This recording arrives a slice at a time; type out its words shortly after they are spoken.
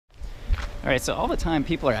All right, so all the time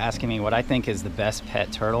people are asking me what I think is the best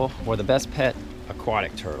pet turtle or the best pet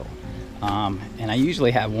aquatic turtle. And I usually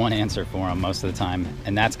have one answer for them most of the time,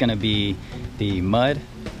 and that's gonna be the mud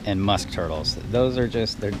and musk turtles. Those are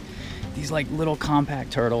they're these like little compact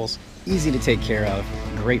turtles, easy to take care of,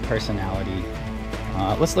 great personality.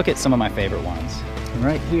 Let's look at some of my favorite ones. And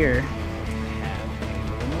right here, I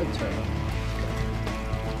have the mud turtle.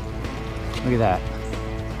 Look at that.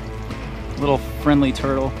 Little friendly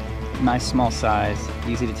turtle, nice small size,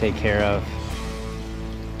 easy to take care of.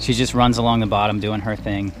 She just runs along the bottom doing her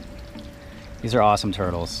thing. These are awesome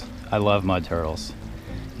turtles. I love mud turtles.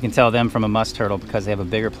 You can tell them from a musk turtle because they have a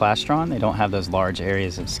bigger plastron. They don't have those large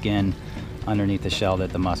areas of skin underneath the shell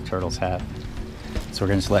that the musk turtles have. So we're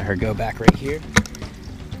gonna just let her go back right here.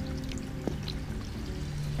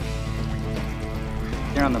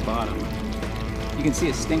 There on the bottom, you can see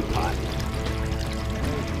a stink pot.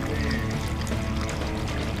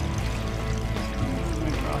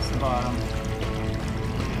 Across the bottom.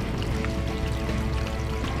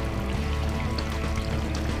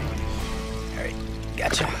 Alright,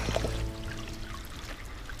 gotcha.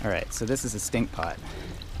 Alright, so this is a stink pot,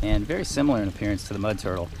 and very similar in appearance to the mud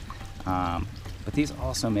turtle. But these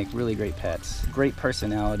also make really great pets. Great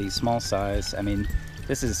personality, small size. I mean,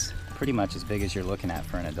 this is pretty much as big as you're looking at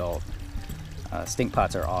for an adult. Stink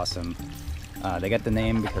pots are awesome. They got the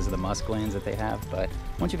name because of the musk glands that they have, but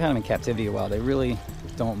once you've had them in captivity a while, they really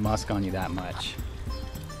don't musk on you that much.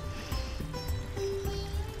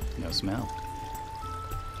 No smell.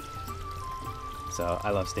 So I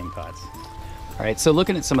love stink pots. All right, so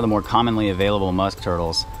looking at some of the more commonly available musk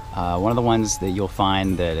turtles, one of the ones that you'll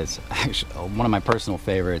find that is actually one of my personal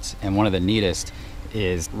favorites and one of the neatest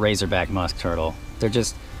is razorback musk turtle.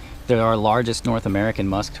 They're our largest North American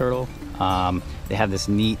musk turtle. They have this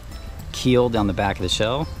neat keel down the back of the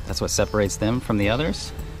shell. That's what separates them from the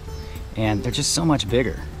others. And they're just so much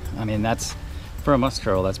bigger. I mean, for a musk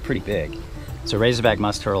turtle, that's pretty big. So razorback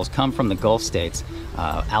musk turtles come from the Gulf states,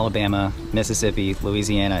 Alabama, Mississippi,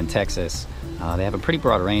 Louisiana, and Texas. They have a pretty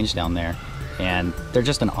broad range down there, and they're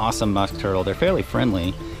just an awesome musk turtle. They're fairly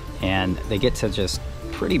friendly, and they get to just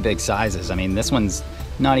pretty big sizes. I mean, this one's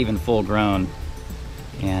not even full grown,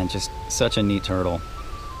 and just such a neat turtle.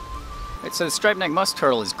 Right, so the striped neck musk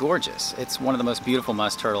turtle is gorgeous. It's one of the most beautiful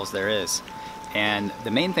musk turtles there is. And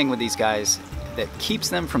the main thing with these guys that keeps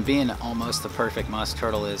them from being almost the perfect musk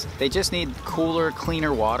turtle is they just need cooler,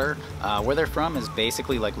 cleaner water. Where they're from is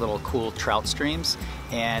basically like little cool trout streams.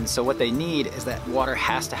 And so what they need is that water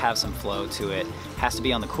has to have some flow to it, has to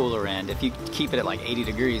be on the cooler end. If you keep it at like 80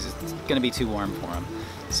 degrees, it's gonna be too warm for them.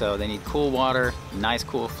 So they need cool water, nice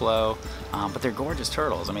cool flow, but they're gorgeous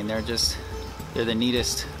turtles. I mean, they're the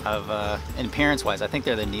neatest of, in appearance-wise, I think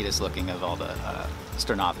they're the neatest looking of all the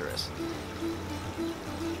Sternotheres.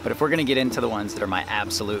 But if we're gonna get into the ones that are my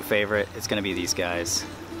absolute favorite, it's gonna be these guys,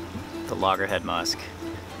 the loggerhead musk.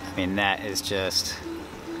 I mean, that is just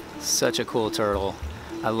such a cool turtle.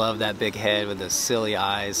 I love that big head with those silly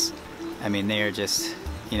eyes. I mean, they are just,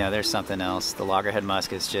 you know, there's something else. The loggerhead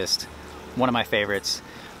musk is just one of my favorites.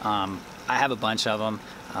 I have a bunch of them.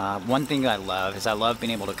 One thing that I love is I love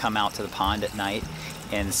being able to come out to the pond at night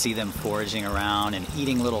and see them foraging around and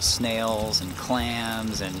eating little snails and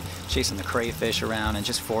clams and chasing the crayfish around and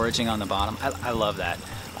just foraging on the bottom. I love that.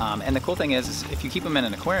 And the cool thing is if you keep them in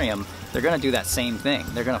an aquarium, they're gonna do that same thing.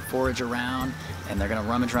 They're gonna forage around and they're gonna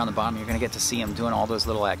rummage around the bottom. You're gonna get to see them doing all those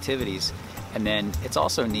little activities. And then it's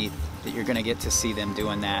also neat that you're gonna get to see them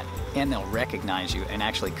doing that and they'll recognize you and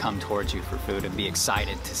actually come towards you for food and be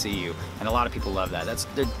excited to see you. And a lot of people love that.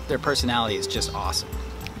 Their personality is just awesome.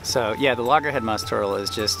 So yeah, the loggerhead musk turtle is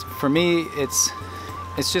just, for me, it's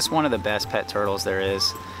just one of the best pet turtles there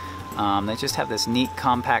is. They just have this neat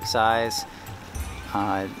compact size,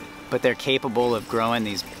 but they're capable of growing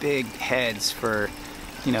these big heads for,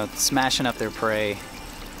 you know, smashing up their prey.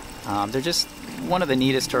 They're just one of the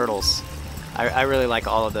neatest turtles. I really like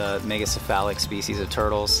all of the megacephalic species of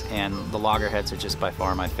turtles, and the loggerheads are just by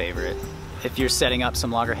far my favorite. If you're setting up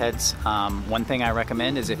some loggerheads, one thing I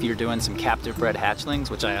recommend is if you're doing some captive bred hatchlings,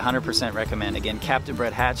 which I 100% recommend. Again, captive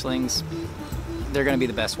bred hatchlings, they're gonna be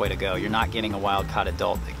the best way to go. You're not getting a wild caught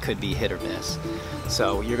adult that could be hit or miss.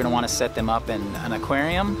 So you're gonna wanna set them up in an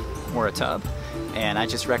aquarium or a tub. And I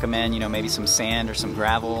just recommend, you know, maybe some sand or some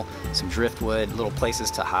gravel, some driftwood, little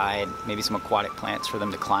places to hide, maybe some aquatic plants for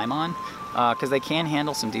them to climb on, because they can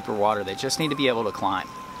handle some deeper water. They just need to be able to climb.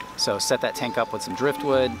 So set that tank up with some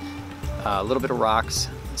driftwood, a little bit of rocks,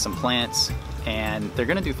 some plants, and they're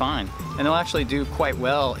gonna do fine. And they'll actually do quite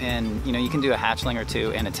well in, you know, you can do a hatchling or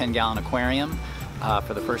two in a 10-gallon aquarium,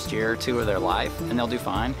 for the first year or two of their life, and they'll do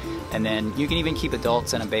fine. And then you can even keep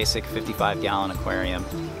adults in a basic 55-gallon aquarium.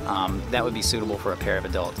 That would be suitable for a pair of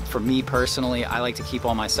adults. For me personally, I like to keep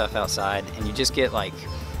all my stuff outside, and you just get like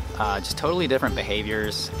just totally different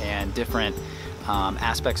behaviors and different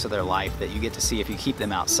aspects of their life that you get to see if you keep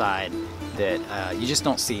them outside that you just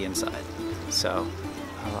don't see inside. So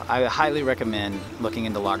I highly recommend looking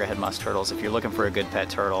into loggerhead musk turtles if you're looking for a good pet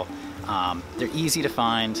turtle. They're easy to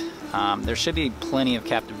find. There should be plenty of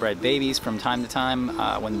captive bred babies from time to time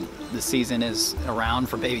when the season is around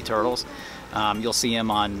for baby turtles. You'll see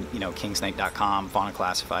them on, kingsnake.com, Fauna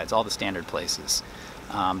Classifieds, all the standard places.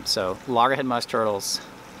 So loggerhead musk turtles,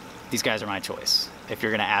 these guys are my choice. If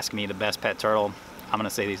you're gonna ask me the best pet turtle, I'm gonna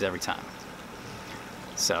say these every time.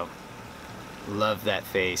 So, love that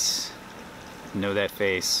face, know that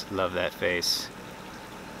face, love that face.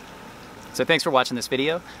 So thanks for watching this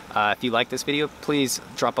video. If you like this video, please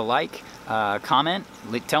drop a like, comment,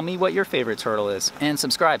 tell me what your favorite turtle is, and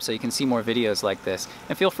subscribe so you can see more videos like this.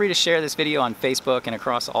 And feel free to share this video on Facebook and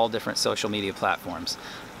across all different social media platforms.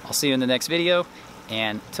 I'll see you in the next video,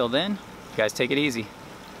 and till then, you guys take it easy.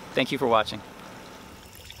 Thank you for watching.